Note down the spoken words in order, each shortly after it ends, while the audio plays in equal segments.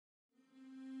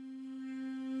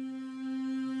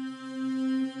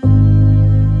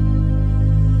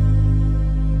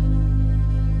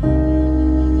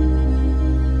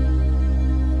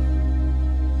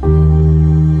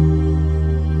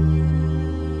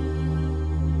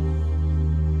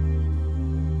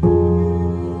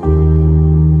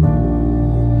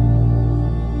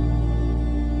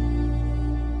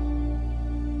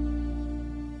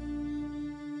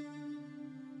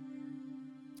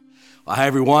Hi,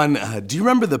 everyone. Do you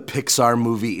remember the Pixar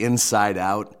movie Inside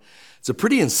Out? It's a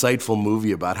pretty insightful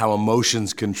movie about how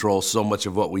emotions control so much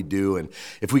of what we do. And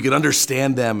if we could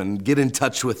understand them and get in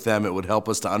touch with them, it would help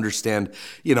us to understand,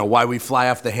 why we fly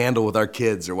off the handle with our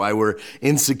kids, or why we're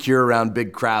insecure around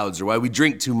big crowds, or why we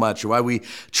drink too much, or why we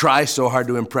try so hard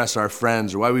to impress our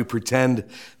friends, or why we pretend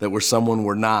that we're someone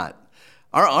we're not.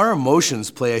 Our emotions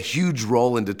play a huge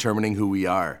role in determining who we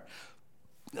are.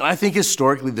 I think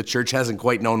historically the church hasn't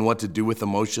quite known what to do with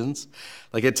emotions.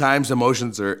 Like at times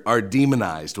emotions are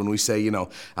demonized when we say,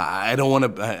 I don't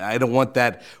want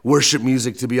that worship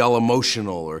music to be all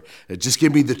emotional, or just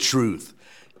give me the truth.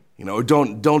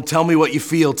 Don't tell me what you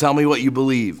feel, tell me what you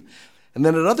believe. And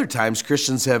then at other times,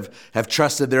 Christians have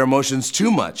trusted their emotions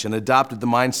too much and adopted the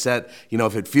mindset,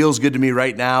 if it feels good to me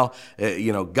right now,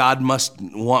 God must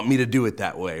want me to do it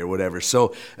that way or whatever.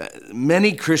 So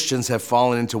many Christians have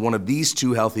fallen into one of these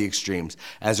two healthy extremes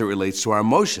as it relates to our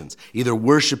emotions, either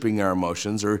worshiping our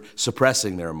emotions or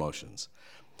suppressing their emotions.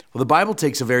 Well, the Bible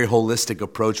takes a very holistic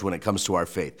approach when it comes to our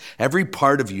faith. Every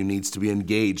part of you needs to be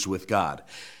engaged with God.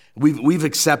 We've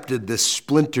accepted this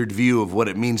splintered view of what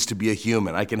it means to be a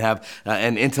human. I can have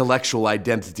an intellectual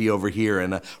identity over here,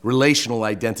 and a relational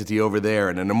identity over there,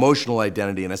 and an emotional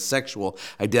identity, and a sexual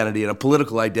identity, and a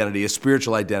political identity, a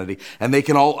spiritual identity, and they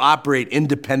can all operate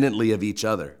independently of each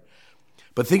other.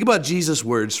 But think about Jesus'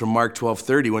 words from Mark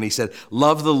 12:30 when he said,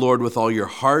 love the Lord with all your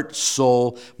heart,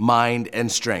 soul, mind,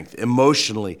 and strength,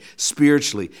 emotionally,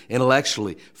 spiritually,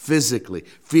 intellectually, physically,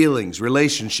 feelings,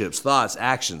 relationships, thoughts,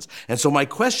 actions. And so my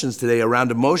questions today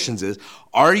around emotions is,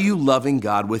 are you loving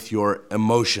God with your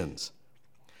emotions?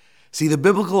 See, the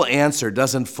biblical answer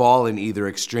doesn't fall in either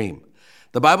extreme.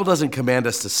 The Bible doesn't command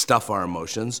us to stuff our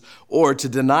emotions or to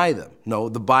deny them. No,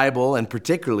 the Bible, and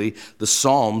particularly the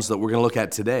Psalms that we're going to look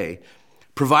at today,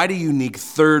 provide a unique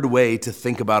third way to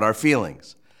think about our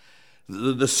feelings.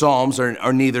 The Psalms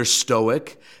are neither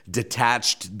stoic,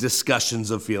 detached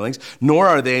discussions of feelings, nor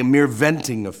are they mere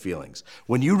venting of feelings.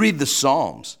 When you read the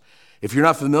Psalms, if you're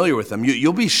not familiar with them,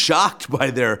 you'll be shocked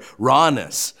by their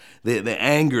rawness, the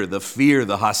anger, the fear,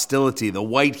 the hostility, the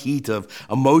white heat of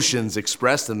emotions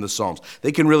expressed in the Psalms.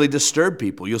 They can really disturb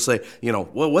people. You'll say,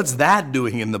 what's that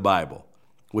doing in the Bible?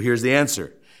 Well, here's the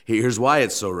answer. Here's why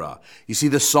it's so raw. You see,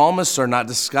 the psalmists are not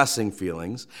discussing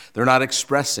feelings. They're not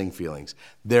expressing feelings.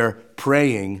 They're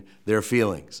praying their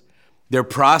feelings. They're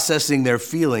processing their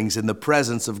feelings in the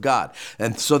presence of God.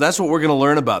 And so that's what we're going to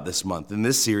learn about this month in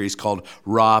this series called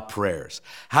Raw Prayers.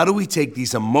 How do we take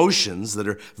these emotions that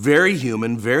are very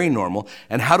human, very normal,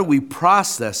 and how do we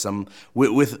process them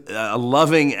with a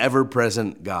loving,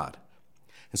 ever-present God?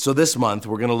 And so this month,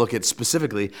 we're going to look at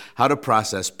specifically how to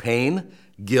process pain,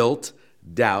 guilt,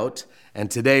 doubt,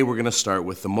 and today we're going to start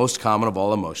with the most common of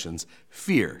all emotions,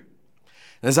 fear.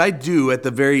 And as I do at the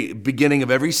very beginning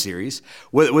of every series,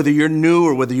 whether you're new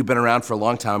or whether you've been around for a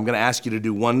long time, I'm going to ask you to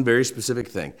do one very specific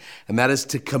thing, and that is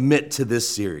to commit to this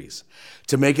series,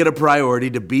 to make it a priority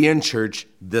to be in church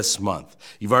this month.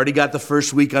 You've already got the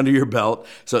first week under your belt,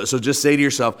 so just say to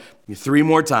yourself, 3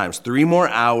 more times, 3 more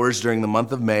hours during the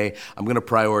month of May, I'm going to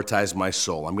prioritize my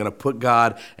soul. I'm going to put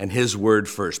God and His Word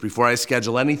first. Before I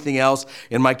schedule anything else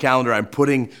in my calendar, I'm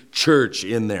putting church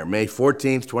in there, May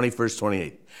 14th, 21st,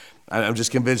 28th. I'm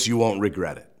just convinced you won't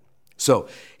regret it. So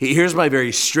here's my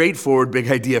very straightforward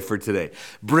big idea for today.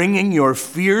 Bringing your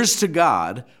fears to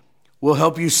God will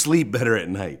help you sleep better at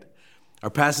night. Our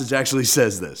passage actually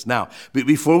says this. Now,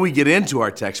 before we get into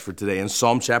our text for today in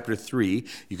Psalm chapter 3,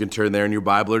 you can turn there in your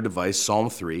Bible or device, Psalm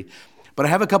 3, but I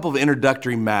have a couple of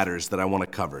introductory matters that I want to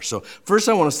cover. So first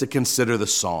I want us to consider the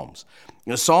Psalms.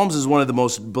 Psalms is one of the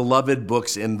most beloved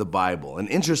books in the Bible. And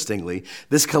interestingly,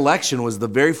 this collection was the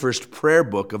very first prayer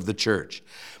book of the church.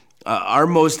 Our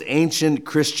most ancient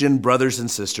Christian brothers and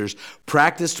sisters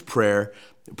practiced prayer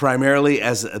primarily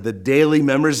as the daily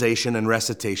memorization and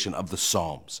recitation of the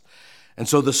Psalms. And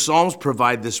so the Psalms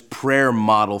provide this prayer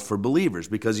model for believers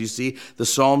because you see, the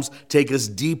Psalms take us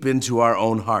deep into our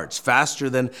own hearts, faster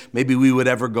than maybe we would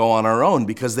ever go on our own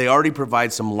because they already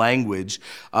provide some language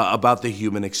about the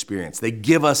human experience. They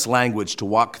give us language to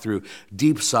walk through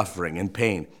deep suffering and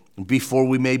pain before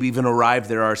we maybe even arrive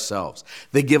there ourselves.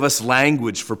 They give us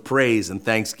language for praise and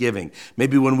thanksgiving,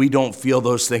 maybe when we don't feel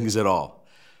those things at all.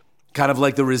 Kind of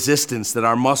like the resistance that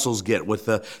our muscles get with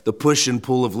the push and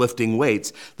pull of lifting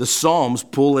weights, the Psalms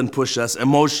pull and push us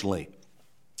emotionally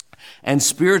and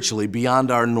spiritually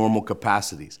beyond our normal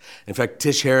capacities. In fact,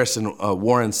 Tish Harrison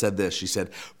Warren said this. She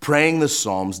said, praying the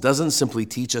Psalms doesn't simply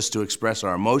teach us to express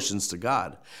our emotions to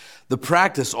God. The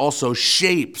practice also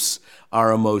shapes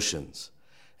our emotions.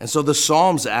 And so the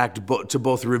Psalms act to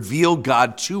both reveal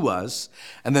God to us,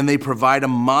 and then they provide a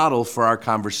model for our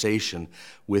conversation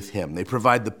with him. They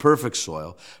provide the perfect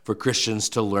soil for Christians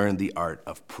to learn the art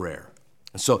of prayer.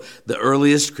 And so the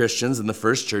earliest Christians in the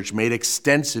first church made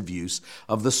extensive use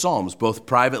of the Psalms, both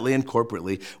privately and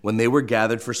corporately, when they were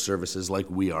gathered for services like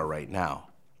we are right now.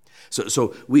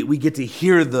 So we get to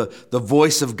hear the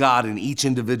voice of God in each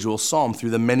individual psalm through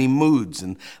the many moods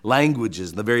and languages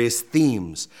and the various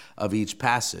themes of each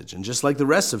passage. And just like the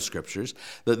rest of scriptures,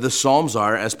 the psalms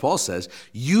are, as Paul says,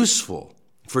 useful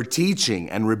for teaching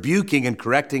and rebuking and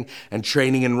correcting and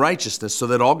training in righteousness, so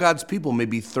that all God's people may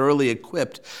be thoroughly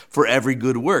equipped for every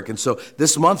good work. And so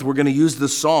this month we're going to use the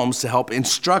Psalms to help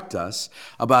instruct us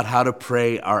about how to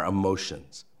pray our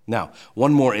emotions. Now,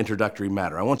 one more introductory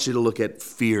matter. I want you to look at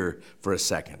fear for a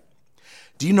second.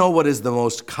 Do you know what is the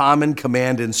most common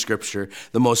command in Scripture,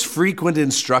 the most frequent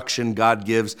instruction God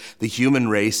gives the human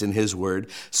race in his word?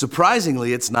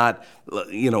 Surprisingly, it's not,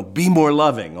 be more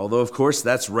loving, although, of course,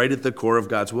 that's right at the core of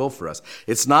God's will for us.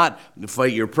 It's not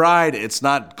fight your pride. It's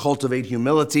not cultivate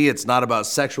humility. It's not about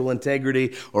sexual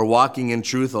integrity or walking in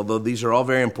truth, although these are all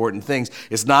very important things.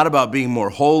 It's not about being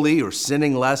more holy or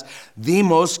sinning less. The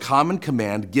most common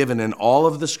command given in all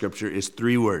of the Scripture is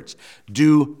 3 words: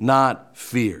 do not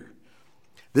fear.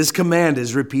 This command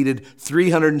is repeated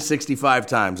 365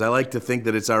 times. I like to think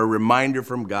that it's our reminder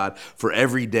from God for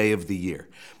every day of the year.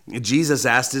 Jesus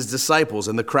asked his disciples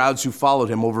and the crowds who followed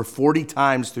him over 40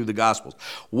 times through the Gospels,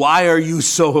 "Why are you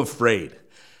so afraid?"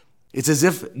 It's as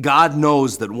if God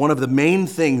knows that one of the main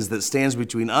things that stands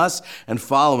between us and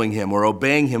following him or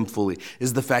obeying him fully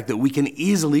is the fact that we can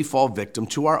easily fall victim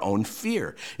to our own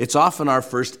fear. It's often our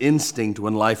first instinct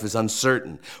when life is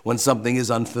uncertain, when something is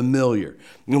unfamiliar,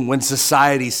 when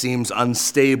society seems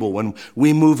unstable, when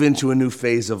we move into a new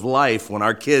phase of life, when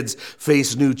our kids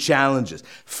face new challenges.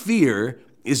 Fear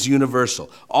is universal.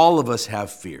 All of us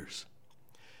have fears.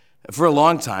 For a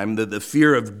long time, the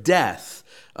fear of death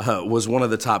was one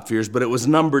of the top fears, but it was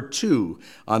number 2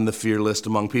 on the fear list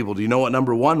among people. Do you know what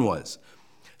number 1 was?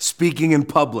 Speaking in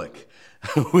public,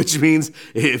 which means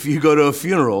if you go to a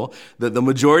funeral, that the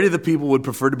majority of the people would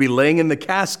prefer to be laying in the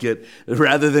casket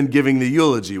rather than giving the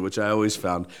eulogy, which I always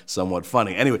found somewhat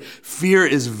funny. Anyway, fear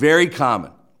is very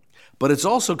common, but it's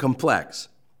also complex.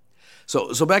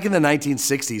 So back in the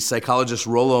 1960s, psychologist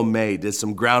Rollo May did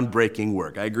some groundbreaking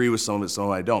work. I agree with some of it, some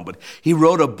I don't, but he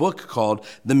wrote a book called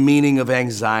The Meaning of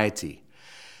Anxiety.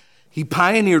 He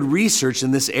pioneered research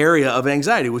in this area of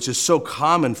anxiety, which is so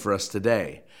common for us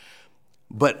today.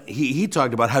 But he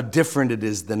talked about how different it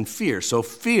is than fear. So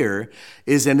fear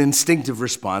is an instinctive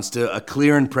response to a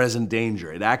clear and present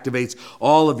danger. It activates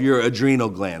all of your adrenal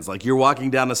glands. Like you're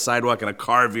walking down a sidewalk and a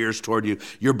car veers toward you,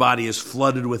 your body is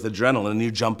flooded with adrenaline and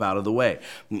you jump out of the way.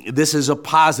 This is a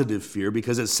positive fear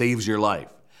because it saves your life.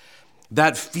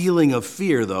 That feeling of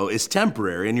fear, though, is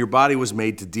temporary, and your body was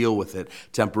made to deal with it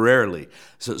temporarily.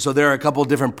 So there are a couple of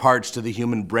different parts to the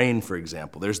human brain, for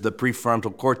example. There's the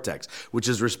prefrontal cortex, which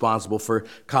is responsible for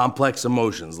complex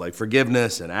emotions like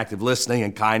forgiveness and active listening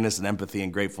and kindness and empathy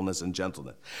and gratefulness and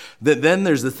gentleness. Then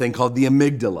there's the thing called the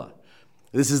amygdala.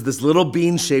 This is this little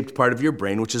bean-shaped part of your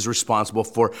brain which is responsible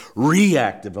for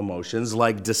reactive emotions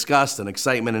like disgust and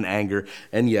excitement and anger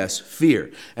and, yes,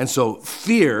 fear. And so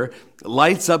fear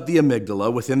lights up the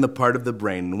amygdala within the part of the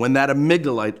brain. And when that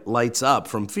amygdala lights up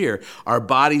from fear, our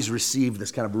bodies receive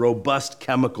this kind of robust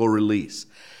chemical release.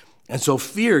 And so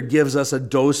fear gives us a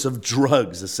dose of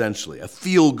drugs, essentially, a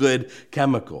feel-good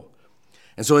chemical.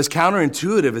 And so as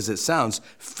counterintuitive as it sounds,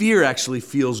 fear actually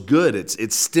feels good.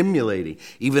 It's stimulating,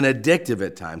 even addictive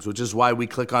at times, which is why we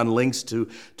click on links to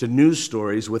news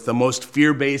stories with the most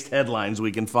fear-based headlines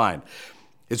we can find.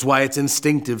 It's why it's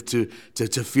instinctive to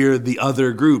fear the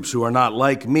other groups who are not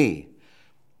like me.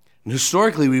 And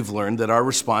historically, we've learned that our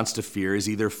response to fear is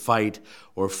either fight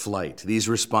or flight. These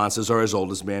responses are as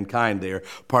old as mankind. They are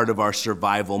part of our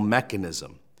survival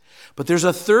mechanism. But there's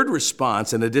a third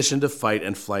response in addition to fight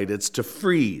and flight. It's to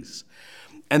freeze.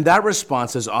 And that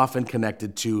response is often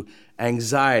connected to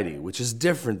anxiety, which is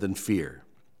different than fear.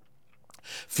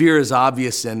 Fear is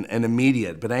obvious and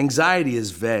immediate, but anxiety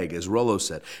is vague, as Rollo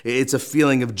said. It's a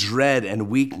feeling of dread and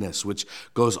weakness, which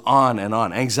goes on and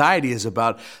on. Anxiety is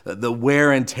about the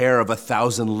wear and tear of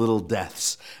 1,000 little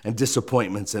deaths and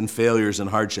disappointments and failures and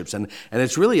hardships. And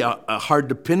it's really hard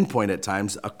to pinpoint at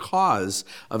times a cause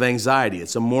of anxiety.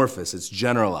 It's amorphous, it's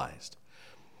generalized.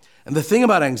 And the thing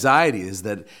about anxiety is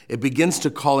that it begins to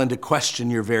call into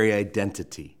question your very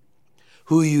identity.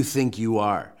 Who you think you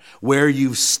are, where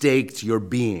you've staked your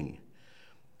being.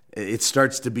 It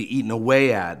starts to be eaten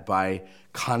away at by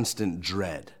constant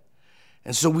dread.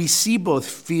 And so we see both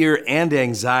fear and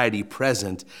anxiety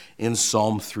present in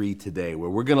Psalm 3 today,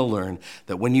 where we're going to learn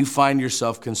that when you find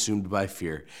yourself consumed by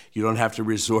fear, you don't have to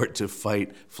resort to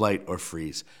fight, flight, or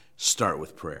freeze. Start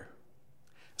with prayer.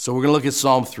 So we're going to look at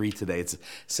Psalm 3 today. It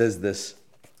says this.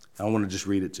 I want to just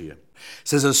read it to you. It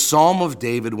says, a psalm of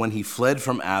David when he fled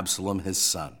from Absalom, his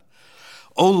son.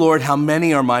 O Lord, how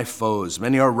many are my foes?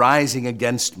 Many are rising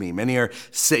against me. Many are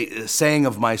saying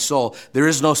of my soul, there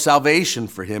is no salvation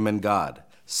for him in God.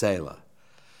 Selah.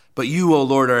 But you, O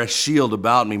Lord, are a shield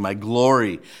about me, my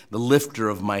glory, the lifter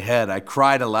of my head. I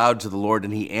cried aloud to the Lord,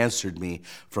 and he answered me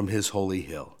from his holy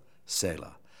hill.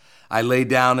 Selah. I lay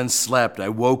down and slept. I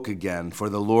woke again, for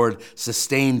the Lord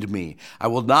sustained me. I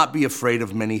will not be afraid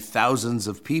of many thousands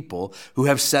of people who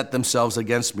have set themselves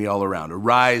against me all around.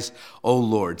 Arise, O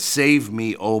Lord, save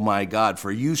me, O my God,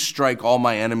 for you strike all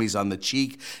my enemies on the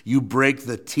cheek. You break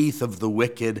the teeth of the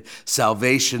wicked.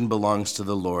 Salvation belongs to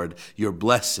the Lord. Your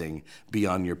blessing be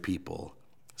on your people.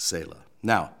 Selah.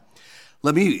 Now,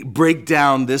 let me break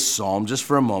down this psalm just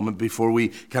for a moment before we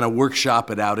kind of workshop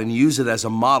it out and use it as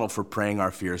a model for praying our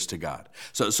fears to God.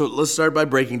 So let's start by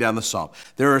breaking down the psalm.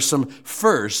 There are some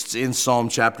firsts in Psalm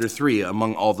chapter 3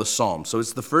 among all the psalms. So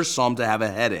it's the first psalm to have a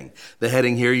heading. The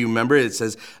heading here, you remember, it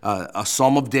says, a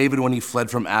psalm of David when he fled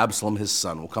from Absalom, his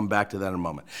son. We'll come back to that in a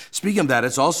moment. Speaking of that,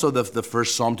 it's also the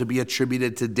first psalm to be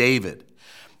attributed to David.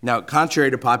 Now,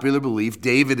 contrary to popular belief,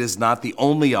 David is not the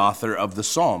only author of the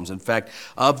Psalms. In fact,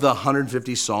 of the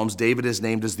 150 Psalms, David is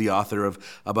named as the author of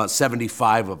about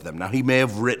 75 of them. Now, he may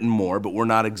have written more, but we're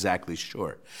not exactly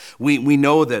sure. We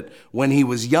know that when he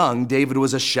was young, David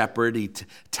was a shepherd,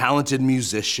 talented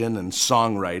musician and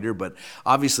songwriter, but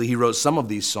obviously he wrote some of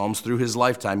these Psalms through his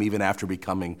lifetime, even after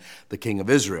becoming the king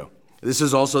of Israel. This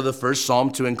is also the first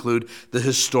Psalm to include the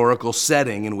historical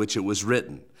setting in which it was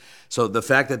written. So the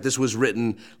fact that this was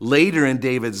written later in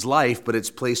David's life, but it's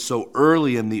placed so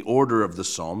early in the order of the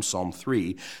Psalm, Psalm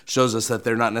 3, shows us that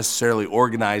they're not necessarily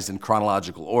organized in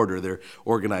chronological order. They're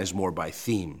organized more by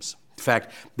themes. In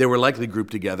fact, they were likely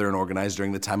grouped together and organized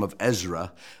during the time of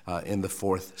Ezra in the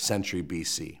 4th century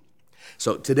BC.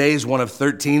 So today is one of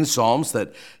 13 Psalms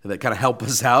that kind of help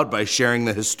us out by sharing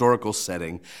the historical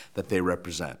setting that they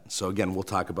represent. So again, we'll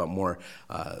talk about more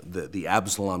the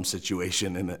Absalom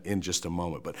situation in just a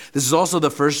moment. But this is also the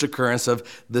first occurrence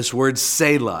of this word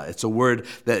selah. It's a word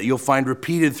that you'll find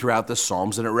repeated throughout the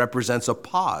Psalms, and it represents a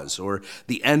pause or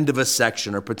the end of a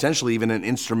section or potentially even an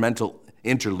instrumental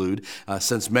interlude,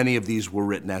 since many of these were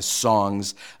written as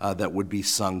songs that would be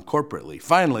sung corporately.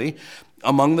 Finally,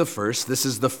 among the first, this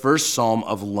is the first psalm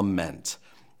of lament.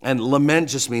 And lament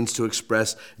just means to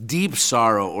express deep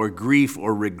sorrow or grief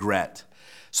or regret.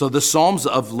 So the psalms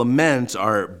of lament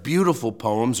are beautiful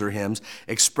poems or hymns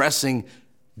expressing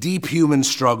deep human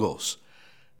struggles.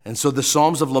 And so the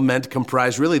psalms of lament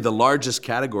comprise really the largest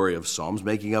category of psalms,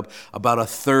 making up about a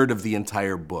third of the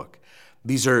entire book.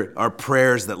 These are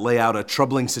prayers that lay out a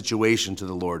troubling situation to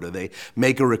the Lord, or they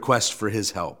make a request for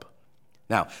his help.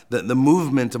 Now, the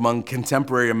movement among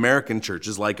contemporary American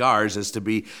churches like ours is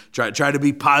to try to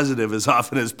be positive as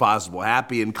often as possible,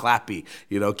 happy and clappy,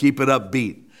 keep it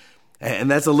upbeat.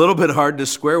 And that's a little bit hard to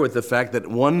square with the fact that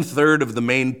 1/3 of the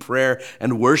main prayer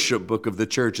and worship book of the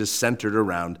church is centered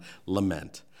around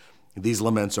lament. These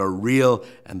laments are real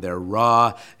and they're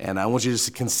raw. And I want you just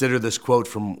to consider this quote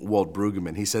from Walt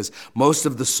Brueggemann. He says, most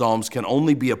of the Psalms can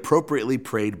only be appropriately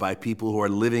prayed by people who are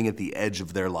living at the edge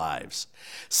of their lives,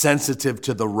 sensitive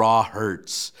to the raw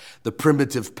hurts, the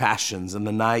primitive passions, and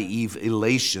the naive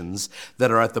elations that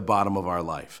are at the bottom of our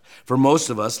life. For most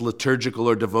of us, liturgical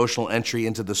or devotional entry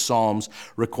into the Psalms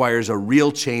requires a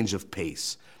real change of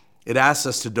pace. It asks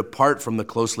us to depart from the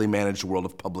closely managed world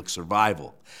of public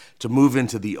survival, to move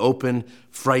into the open,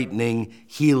 frightening,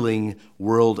 healing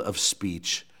world of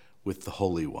speech with the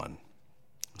Holy One.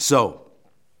 So,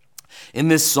 in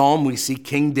this psalm, we see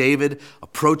King David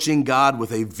approaching God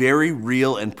with a very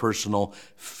real and personal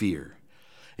fear.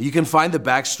 You can find the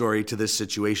backstory to this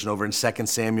situation over in 2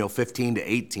 Samuel 15 to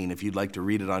 18 if you'd like to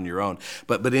read it on your own.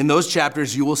 But in those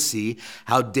chapters, you will see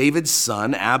how David's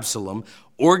son, Absalom,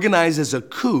 organizes a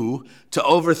coup to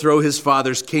overthrow his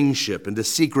father's kingship and to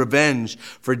seek revenge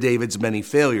for David's many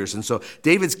failures. And so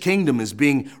David's kingdom is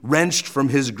being wrenched from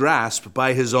his grasp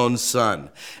by his own son.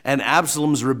 And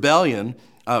Absalom's rebellion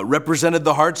represented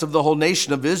the hearts of the whole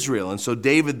nation of Israel. And so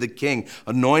David, the king,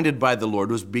 anointed by the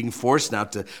Lord, was being forced now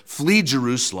to flee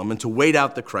Jerusalem and to wait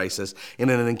out the crisis in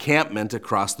an encampment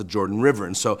across the Jordan River.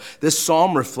 And so this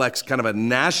psalm reflects kind of a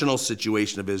national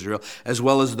situation of Israel as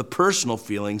well as the personal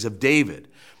feelings of David.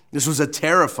 This was a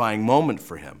terrifying moment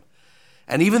for him.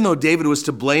 And even though David was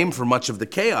to blame for much of the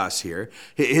chaos here,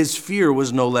 his fear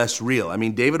was no less real. I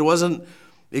mean, David wasn't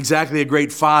exactly a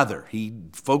great father. He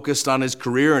focused on his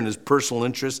career and his personal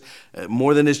interests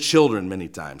more than his children many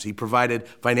times. He provided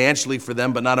financially for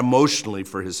them, but not emotionally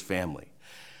for his family.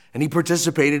 And he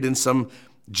participated in some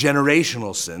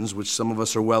generational sins, which some of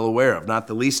us are well aware of, not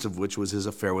the least of which was his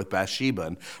affair with Bathsheba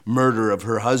and murder of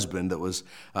her husband that was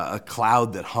a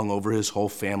cloud that hung over his whole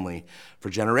family for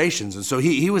generations. And so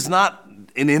he was not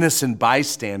an innocent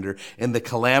bystander in the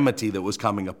calamity that was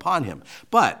coming upon him.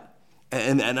 But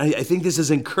And I think this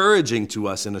is encouraging to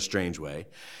us in a strange way,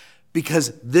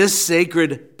 because this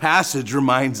sacred passage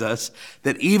reminds us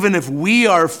that even if we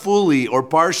are fully or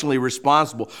partially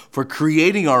responsible for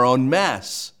creating our own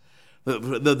mess,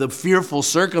 the fearful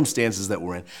circumstances that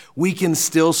we're in, we can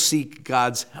still seek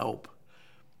God's help.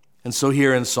 And so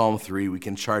here in Psalm 3, we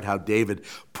can chart how David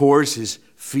pours his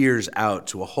fears out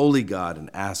to a holy God and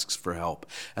asks for help.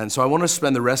 And so I want to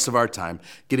spend the rest of our time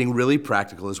getting really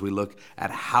practical as we look at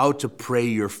how to pray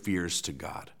your fears to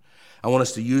God. I want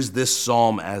us to use this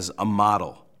psalm as a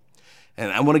model.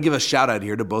 And I want to give a shout out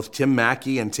here to both Tim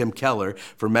Mackey and Tim Keller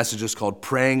for messages called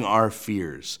Praying Our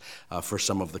Fears for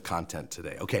some of the content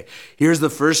today. Okay, here's the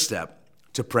first step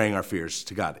to praying our fears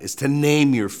to God, is to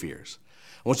name your fears.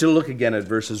 I want you to look again at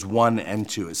verses 1 and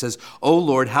 2. It says, "O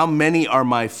Lord, how many are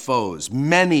my foes?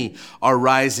 Many are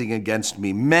rising against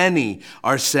me. Many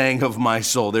are saying of my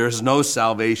soul, there is no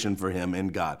salvation for him in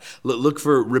God." Look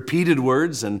for repeated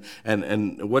words, and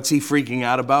what's he freaking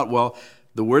out about? Well,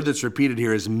 the word that's repeated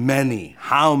here is many.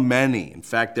 How many? In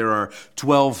fact, there are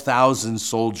 12,000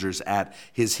 soldiers at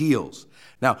his heels.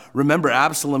 Now, remember,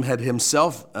 Absalom had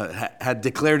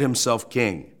declared himself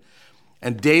king.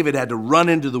 And David had to run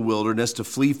into the wilderness to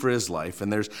flee for his life.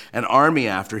 And there's an army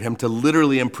after him to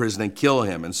literally imprison and kill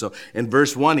him. And so in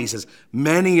verse 1, he says,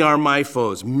 many are my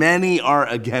foes. Many are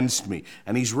against me.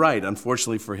 And he's right,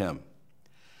 unfortunately for him.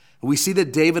 We see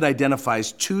that David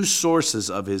identifies two sources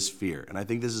of his fear. And I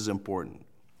think this is important.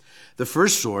 The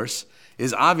first source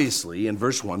is obviously, in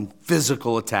verse 1,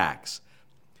 physical attacks.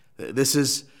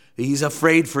 He's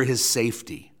afraid for his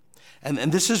safety.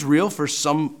 And this is real for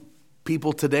some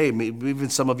people today, maybe even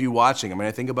some of you watching. I mean,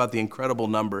 I think about the incredible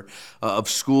number of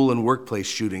school and workplace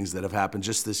shootings that have happened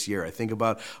just this year. I think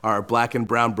about our black and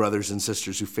brown brothers and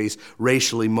sisters who face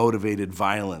racially motivated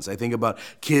violence. I think about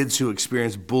kids who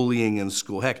experience bullying in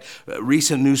school. Heck,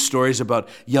 recent news stories about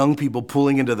young people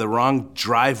pulling into the wrong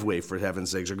driveway, for heaven's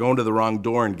sakes, or going to the wrong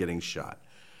door and getting shot.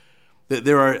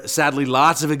 There are sadly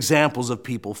lots of examples of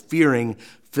people fearing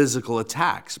physical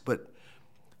attacks, but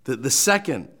the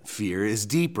second fear is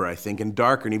deeper, I think, and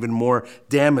darker and even more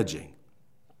damaging.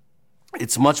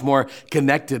 It's much more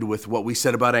connected with what we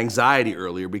said about anxiety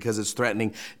earlier because it's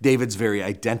threatening David's very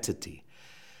identity.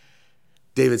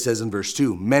 David says in verse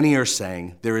 2, many are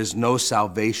saying there is no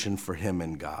salvation for him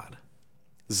in God.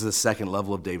 This is the second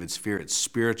level of David's fear. It's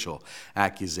spiritual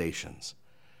accusations.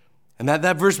 And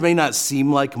that verse may not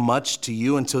seem like much to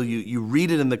you until you read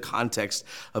it in the context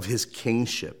of his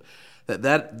kingship.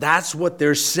 That's what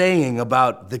they're saying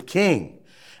about the king.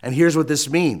 And here's what this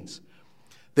means.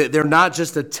 They're not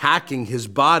just attacking his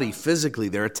body physically.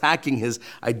 They're attacking his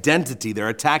identity. They're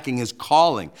attacking his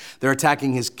calling. They're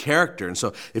attacking his character. And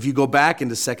so if you go back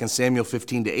into 2 Samuel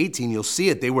 15 to 18, you'll see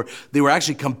it. They were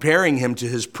actually comparing him to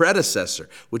his predecessor,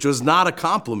 which was not a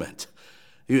compliment.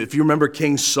 If you remember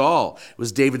King Saul, it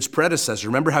was David's predecessor.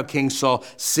 Remember how King Saul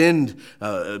sinned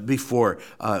before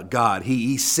God.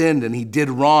 He sinned and he did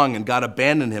wrong and God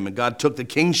abandoned him and God took the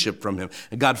kingship from him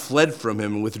and God fled from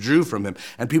him and withdrew from him.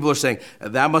 And people are saying,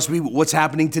 that must be what's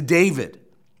happening to David.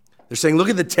 They're saying, look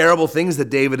at the terrible things that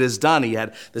David has done. He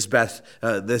had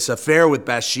this affair with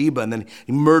Bathsheba and then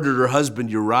he murdered her husband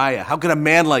Uriah. How can a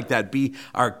man like that be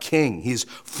our king? He's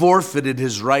forfeited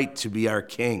his right to be our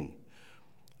king.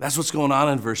 That's what's going on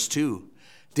in verse 2.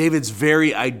 David's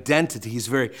very identity, his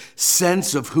very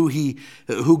sense of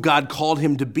who God called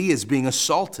him to be is being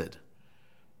assaulted.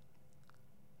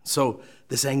 So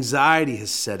this anxiety has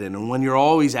set in. And when you're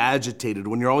always agitated,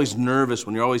 when you're always nervous,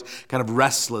 when you're always kind of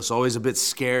restless, always a bit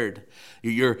scared,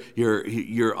 your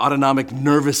autonomic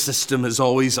nervous system is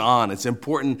always on. It's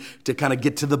important to kind of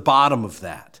get to the bottom of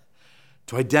that,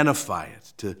 to identify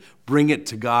it, to bring it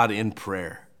to God in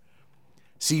prayer.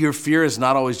 See, your fear is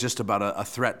not always just about a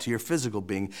threat to your physical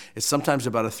being. It's sometimes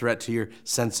about a threat to your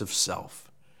sense of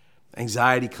self.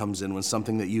 Anxiety comes in when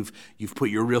something that you've put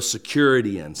your real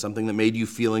security in, something that made you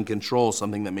feel in control,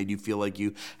 something that made you feel like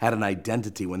you had an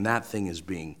identity, when that thing is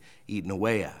being eaten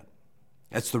away at.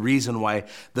 That's the reason why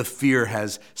the fear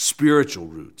has spiritual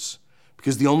roots,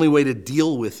 because the only way to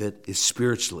deal with it is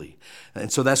spiritually.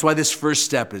 And so that's why this first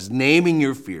step is naming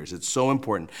your fears. It's so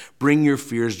important. Bring your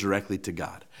fears directly to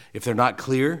God. If they're not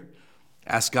clear,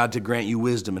 ask God to grant you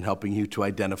wisdom in helping you to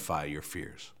identify your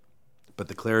fears. But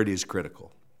the clarity is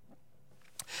critical.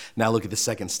 Now look at the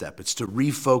second step. It's to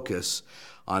refocus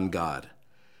on God.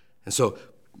 And so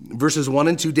verses 1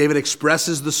 and 2, David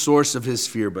expresses the source of his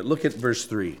fear. But look at verse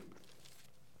 3.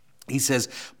 He says,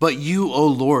 "But you, O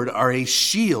Lord, are a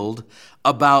shield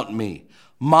about me,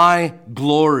 my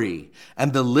glory,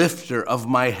 and the lifter of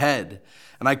my head.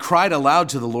 And I cried aloud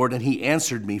to the Lord, and he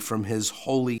answered me from his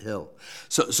holy hill."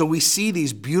 So we see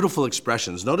these beautiful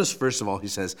expressions. Notice, first of all, he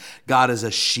says, God is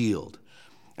a shield.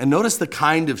 And notice the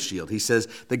kind of shield. He says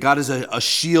that God is a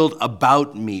shield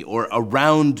about me or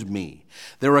around me.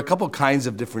 There were a couple kinds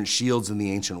of different shields in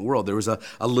the ancient world. There was a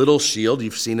little shield.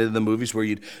 You've seen it in the movies where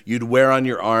you'd wear on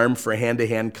your arm for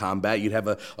hand-to-hand combat. You'd have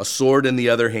a sword in the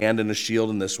other hand and a shield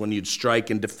in this one. You'd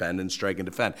strike and defend and strike and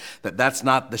defend. That's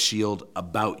not the shield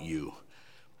about you.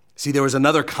 See, there was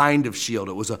another kind of shield.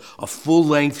 It was a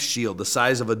full-length shield the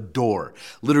size of a door.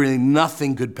 Literally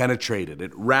nothing could penetrate it.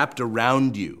 It wrapped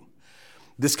around you.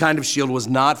 This kind of shield was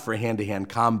not for hand-to-hand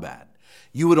combat.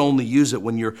 You would only use it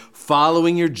when you're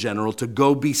following your general to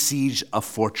go besiege a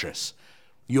fortress.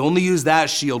 You only use that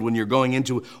shield when you're going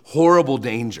into horrible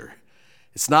danger.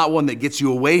 It's not one that gets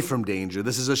you away from danger.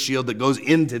 This is a shield that goes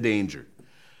into danger.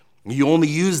 You only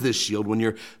use this shield when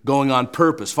you're going on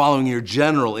purpose, following your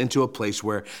general into a place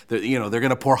where they're going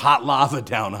to pour hot lava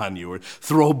down on you or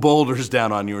throw boulders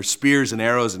down on you or spears and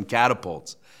arrows and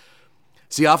catapults.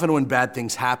 See, often when bad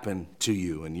things happen to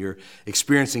you and you're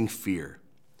experiencing fear,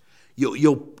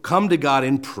 you'll come to God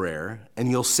in prayer and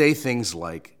you'll say things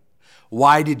like,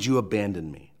 "Why did you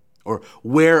abandon me?" Or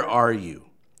 "Where are you?"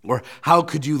 Or "How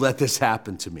could you let this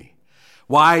happen to me?"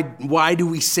 Why do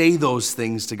we say those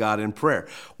things to God in prayer?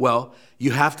 Well,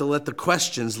 you have to let the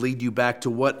questions lead you back to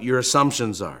what your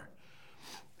assumptions are.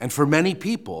 And for many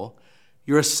people,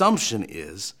 your assumption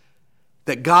is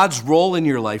that God's role in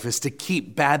your life is to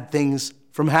keep bad things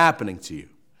from happening to you.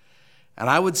 And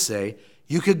I would say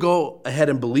you could go ahead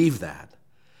and believe that.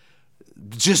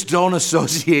 Just don't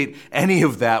associate any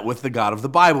of that with the God of the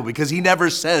Bible, because he never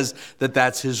says that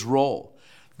that's his role.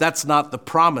 That's not the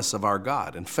promise of our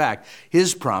God. In fact,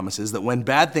 his promise is that when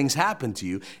bad things happen to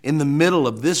you in the middle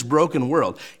of this broken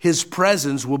world, his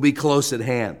presence will be close at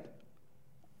hand.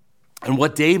 And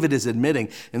what David is admitting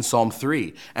in Psalm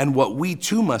 3, and what we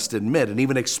too must admit and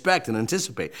even expect and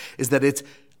anticipate, is that it's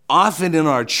often in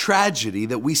our tragedy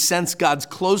that we sense God's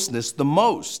closeness the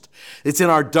most. It's in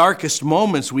our darkest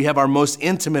moments we have our most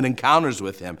intimate encounters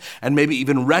with him, and maybe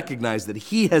even recognize that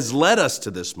he has led us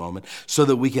to this moment so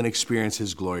that we can experience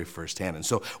his glory firsthand. And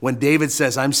so when David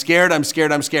says, I'm scared,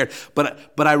 but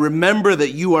I remember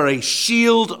that you are a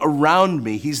shield around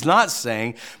me, he's not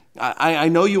saying, I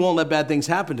know you won't let bad things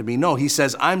happen to me. No, he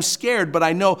says, I'm scared, but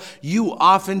I know you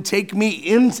often take me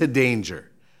into danger.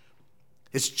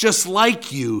 It's just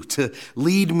like you to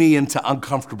lead me into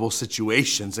uncomfortable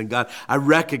situations. And God, I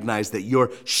recognize that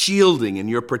your shielding and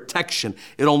your protection,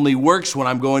 it only works when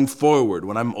I'm going forward,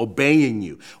 when I'm obeying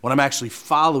you, when I'm actually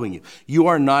following you. You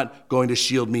are not going to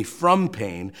shield me from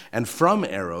pain and from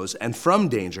arrows and from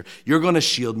danger. You're going to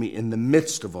shield me in the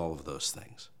midst of all of those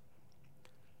things.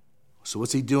 So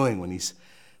what's he doing when he's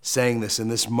saying this in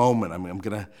this moment? I'm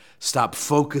going to stop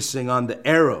focusing on the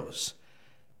arrows.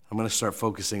 I'm going to start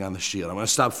focusing on the shield. I'm going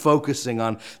to stop focusing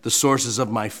on the sources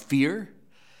of my fear, and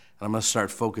I'm going to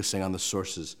start focusing on the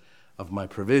sources of my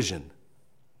provision.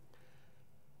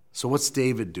 So what's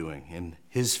David doing in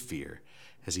his fear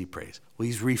as he prays? Well,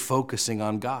 he's refocusing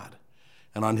on God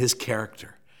and on his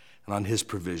character and on his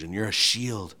provision. You're a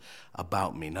shield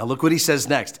about me. Now look what he says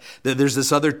next. There's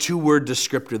this other two-word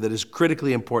descriptor that is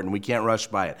critically important. We can't rush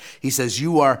by it. He says,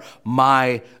 you are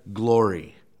my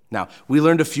glory. Now, we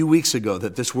learned a few weeks ago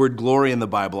that this word glory in the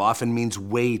Bible often means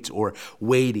weight or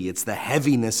weighty. It's the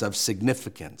heaviness of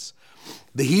significance.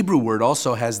 The Hebrew word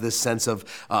also has this sense of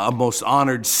a most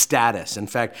honored status. In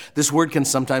fact, this word can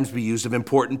sometimes be used of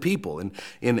important people. In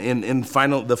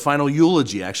the final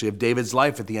eulogy, actually, of David's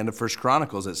life at the end of 1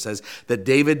 Chronicles, it says that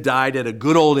David died at a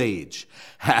good old age,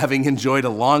 having enjoyed a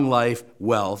long life,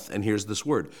 wealth, and here's this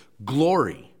word,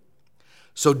 glory.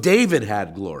 So David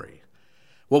had glory.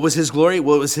 What was his glory?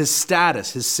 Well, it was his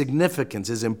status, his significance,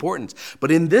 his importance.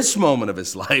 But in this moment of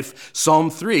his life, Psalm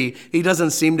 3, he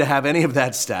doesn't seem to have any of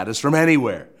that status from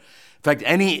anywhere. In fact,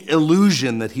 any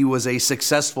illusion that he was a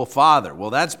successful father, well,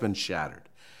 that's been shattered.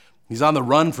 He's on the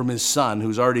run from his son,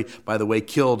 who's already, by the way,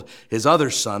 killed his other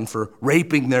son for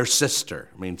raping their sister.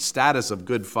 I mean, status of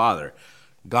good father,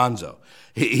 gonzo.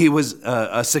 He was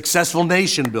a successful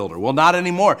nation builder. Well, not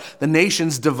anymore. The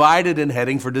nation's divided and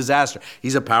heading for disaster.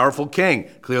 He's a powerful king.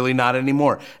 Clearly not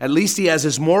anymore. At least he has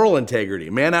his moral integrity.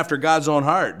 A man after God's own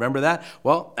heart. Remember that?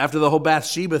 Well, after the whole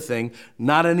Bathsheba thing,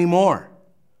 not anymore.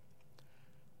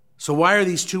 So why are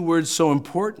these two words so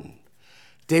important?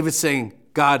 David's saying,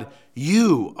 God,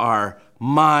 you are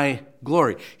my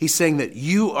glory. He's saying that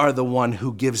you are the one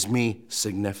who gives me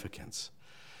significance.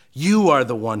 You are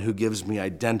the one who gives me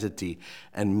identity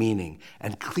and meaning.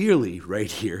 And clearly, right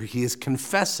here, he is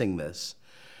confessing this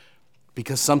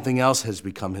because something else has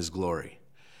become his glory.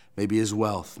 Maybe his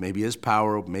wealth, maybe his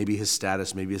power, maybe his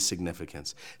status, maybe his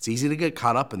significance. It's easy to get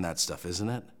caught up in that stuff, isn't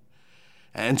it?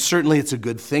 And certainly it's a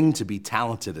good thing to be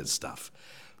talented at stuff.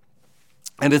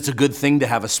 And it's a good thing to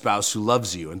have a spouse who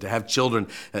loves you and to have children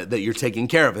that you're taking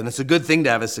care of. And it's a good thing to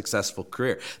have a successful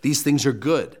career. These things are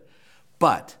good.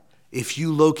 But if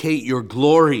you locate your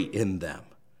glory in them,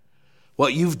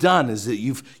 what you've done is that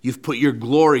you've put your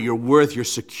glory, your worth, your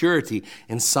security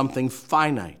in something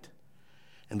finite.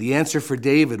 And the answer for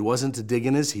David wasn't to dig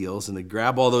in his heels and to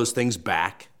grab all those things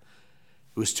back.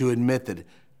 It was to admit that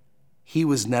he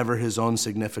was never his own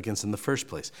significance in the first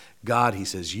place. God, he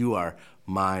says, you are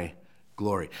my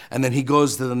glory. And then he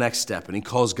goes to the next step and he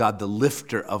calls God the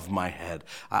lifter of my head.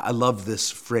 I love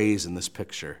this phrase in this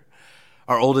picture.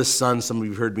 Our oldest son, some of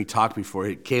you have heard me talk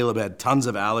before, Caleb had tons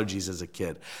of allergies as a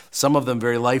kid, some of them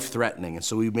very life-threatening. And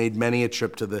so we made many a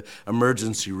trip to the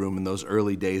emergency room in those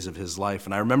early days of his life.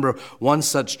 And I remember one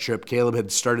such trip, Caleb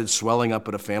had started swelling up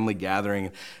at a family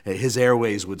gathering. His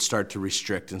airways would start to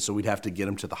restrict, and so we'd have to get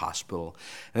him to the hospital.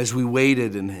 And as we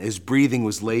waited, and his breathing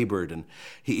was labored, and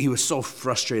he was so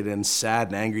frustrated and sad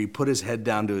and angry, he put his head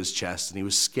down to his chest, and he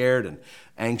was scared and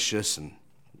anxious and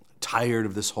tired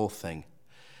of this whole thing.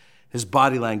 His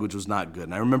body language was not good.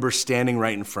 And I remember standing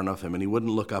right in front of him, and he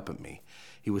wouldn't look up at me.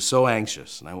 He was so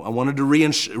anxious. And I wanted to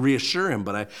reassure him,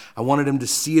 but I wanted him to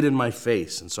see it in my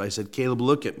face. And so I said, Caleb,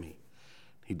 look at me.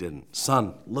 He didn't.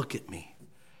 Son, look at me.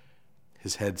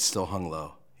 His head still hung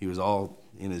low. He was all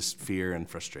in his fear and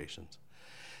frustrations.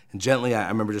 And gently, I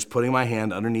remember just putting my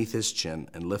hand underneath his chin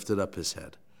and lifted up his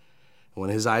head. And when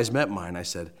his eyes met mine, I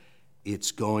said,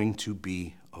 it's going to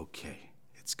be okay.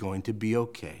 It's going to be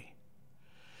okay.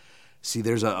 See,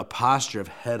 there's a posture of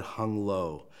head hung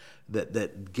low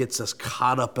that gets us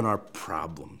caught up in our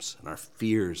problems and our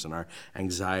fears and our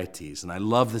anxieties. And I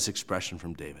love this expression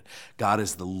from David. God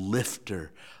is the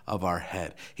lifter of our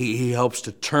head. He helps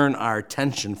to turn our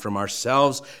attention from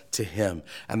ourselves to him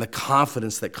and the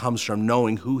confidence that comes from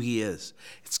knowing who he is.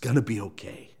 It's going to be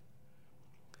okay.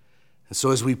 And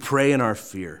so as we pray in our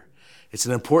fear, it's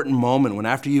an important moment when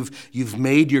after you've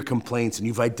made your complaints and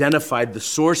you've identified the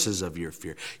sources of your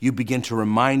fear, you begin to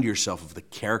remind yourself of the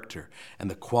character and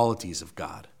the qualities of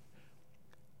God.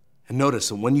 And notice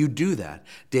that when you do that,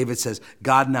 David says,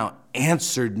 God now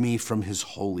answered me from his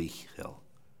holy hill.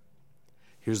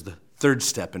 Here's the third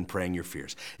step in praying your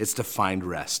fears. It's to find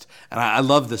rest. And I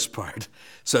love this part.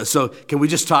 So can we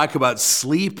just talk about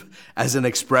sleep as an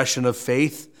expression of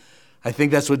faith? I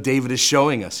think that's what David is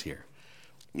showing us here.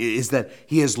 Is that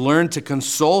he has learned to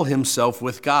console himself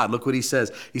with God. Look what he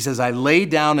says. He says, I lay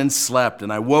down and slept, and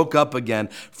I woke up again,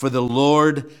 for the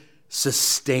Lord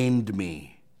sustained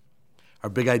me. Our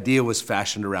big idea was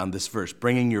fashioned around this verse.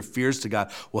 Bringing your fears to God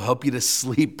will help you to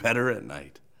sleep better at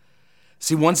night.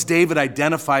 See, once David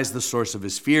identifies the source of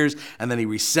his fears, and then he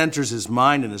recenters his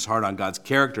mind and his heart on God's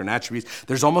character and attributes,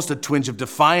 there's almost a twinge of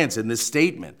defiance in this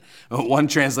statement. One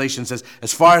translation says,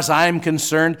 as far as I'm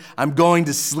concerned, I'm going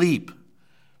to sleep.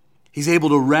 He's able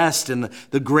to rest in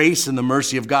the grace and the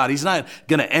mercy of God. He's not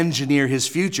going to engineer his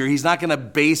future. He's not going to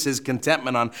base his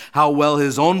contentment on how well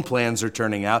his own plans are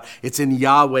turning out. It's in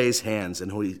Yahweh's hands,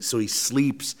 and so he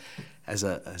sleeps as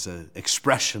an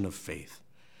expression of faith.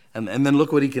 And then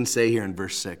look what he can say here in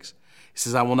verse 6. He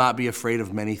says, I will not be afraid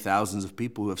of many thousands of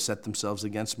people who have set themselves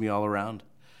against me all around.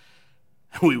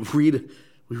 And we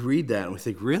read that and we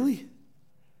think, really?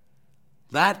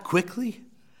 That quickly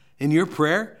in your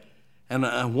prayer?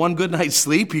 And one good night's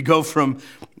sleep, you go from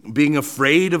being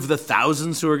afraid of the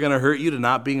thousands who are going to hurt you to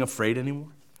not being afraid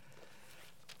anymore.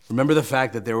 Remember the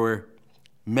fact that there were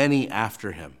many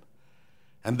after him,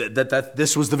 and that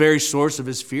this was the very source of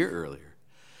his fear earlier.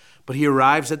 But he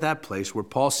arrives at that place where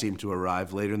Paul seemed to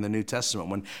arrive later in the New Testament,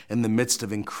 when in the midst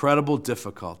of incredible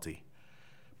difficulty,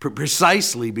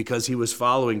 precisely because he was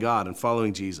following God and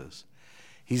following Jesus,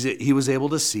 he was able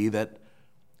to see that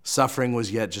suffering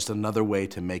was yet just another way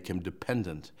to make him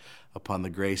dependent upon the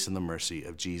grace and the mercy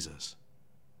of Jesus.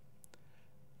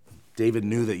 David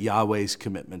knew that Yahweh's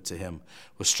commitment to him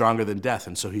was stronger than death,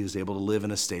 and so he was able to live in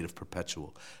a state of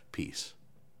perpetual peace.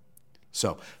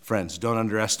 So, friends, don't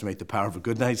underestimate the power of a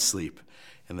good night's sleep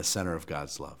in the center of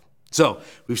God's love. So,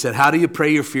 we've said, how do you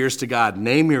pray your fears to God?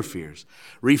 Name your fears.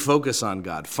 Refocus on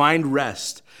God. Find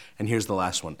rest. And here's the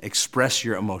last one. Express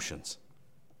your emotions.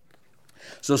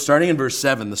 So starting in verse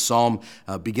 7, the psalm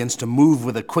begins to move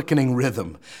with a quickening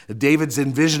rhythm. David's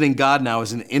envisioning God now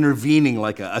as an intervening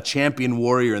like a champion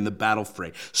warrior in the battle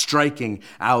fray, striking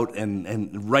out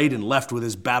and right and left with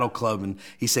his battle club. And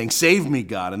he's saying, save me,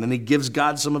 God. And then he gives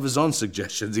God some of his own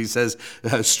suggestions. He says,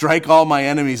 strike all my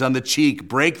enemies on the cheek,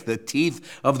 break the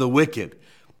teeth of the wicked.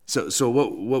 So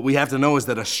what we have to know is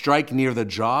that a strike near the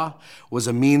jaw was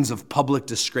a means of public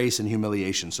disgrace and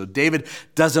humiliation. So David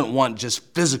doesn't want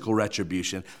just physical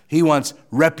retribution. He wants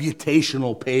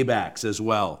reputational paybacks as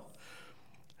well.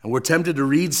 And we're tempted to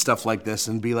read stuff like this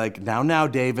and be like, now,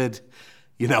 David,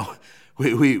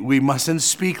 we mustn't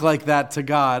speak like that to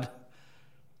God.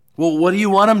 Well, what do you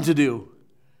want him to do?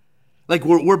 Like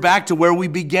we're back to where we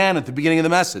began at the beginning of the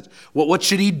message. What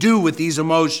should he do with these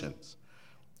emotions?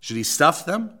 Should he stuff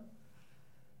them?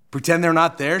 Pretend they're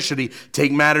not there? Should he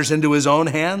take matters into his own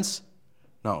hands?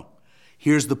 No.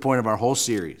 Here's the point of our whole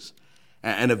series,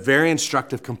 and a very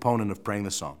instructive component of praying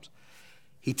the Psalms.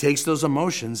 He takes those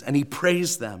emotions and he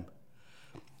prays them.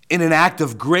 In an act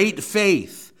of great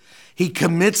faith, he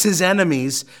commits his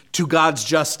enemies to God's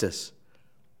justice.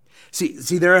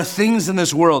 See, there are things in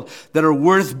this world that are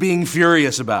worth being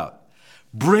furious about.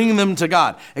 Bring them to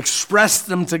God. Express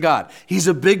them to God. He's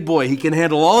a big boy. He can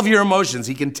handle all of your emotions.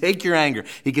 He can take your anger.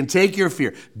 He can take your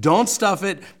fear. Don't stuff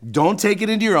it. Don't take it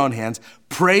into your own hands.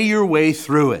 Pray your way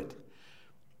through it.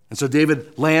 And so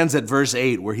David lands at verse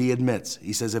 8 where he admits,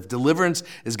 he says, if deliverance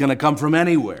is going to come from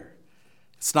anywhere,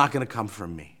 it's not going to come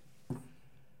from me.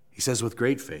 He says with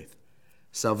great faith,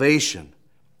 salvation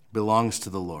belongs to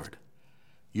the Lord.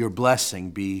 Your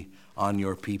blessing be on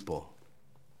your people.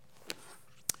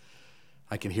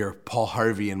 I can hear Paul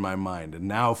Harvey in my mind. And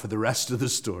now for the rest of the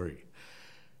story.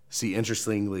 See,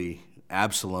 interestingly,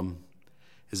 Absalom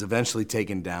is eventually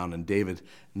taken down and David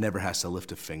never has to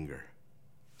lift a finger.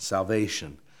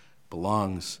 Salvation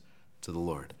belongs to the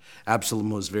Lord.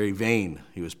 Absalom was very vain.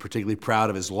 He was particularly proud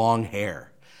of his long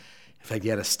hair. In fact, he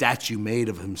had a statue made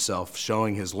of himself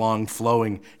showing his long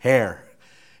flowing hair.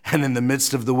 And in the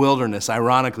midst of the wilderness,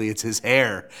 ironically, it's his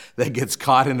hair that gets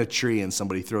caught in a tree and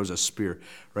somebody throws a spear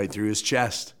right through his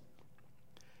chest.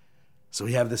 So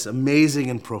we have this amazing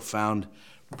and profound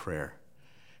prayer.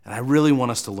 And I really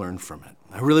want us to learn from it.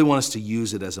 I really want us to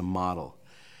use it as a model.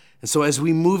 And so as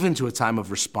we move into a time of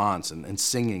response and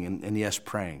singing and yes,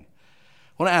 praying,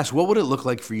 I want to ask, what would it look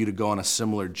like for you to go on a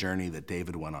similar journey that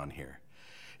David went on here?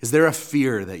 Is there a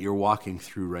fear that you're walking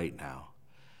through right now?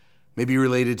 Maybe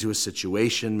related to a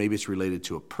situation, maybe it's related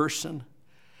to a person,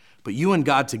 but you and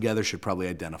God together should probably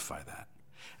identify that.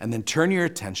 And then turn your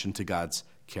attention to God's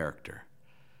character.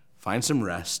 Find some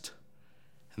rest,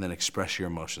 and then express your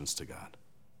emotions to God.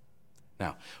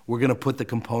 Now, we're going to put the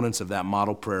components of that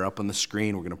model prayer up on the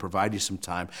screen. We're going to provide you some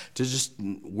time to just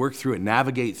work through it,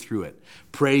 navigate through it.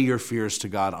 Pray your fears to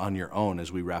God on your own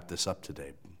as we wrap this up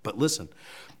today. But listen,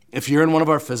 if you're in one of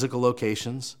our physical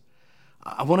locations,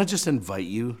 I want to just invite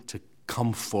you to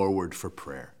come forward for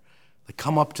prayer. Like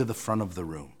come up to the front of the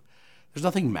room. There's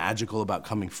nothing magical about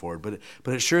coming forward,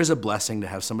 but it sure is a blessing to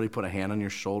have somebody put a hand on your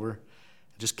shoulder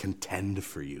and just contend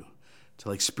for you, to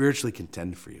like spiritually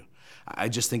contend for you. I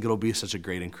just think it'll be such a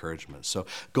great encouragement. So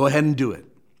go ahead and do it.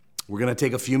 We're going to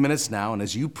take a few minutes now, and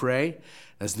as you pray,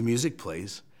 as the music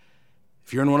plays,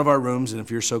 if you're in one of our rooms and if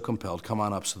you're so compelled, come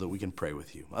on up so that we can pray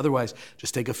with you. Otherwise,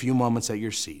 just take a few moments at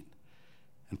your seat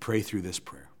and pray through this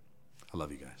prayer. I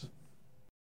love you guys.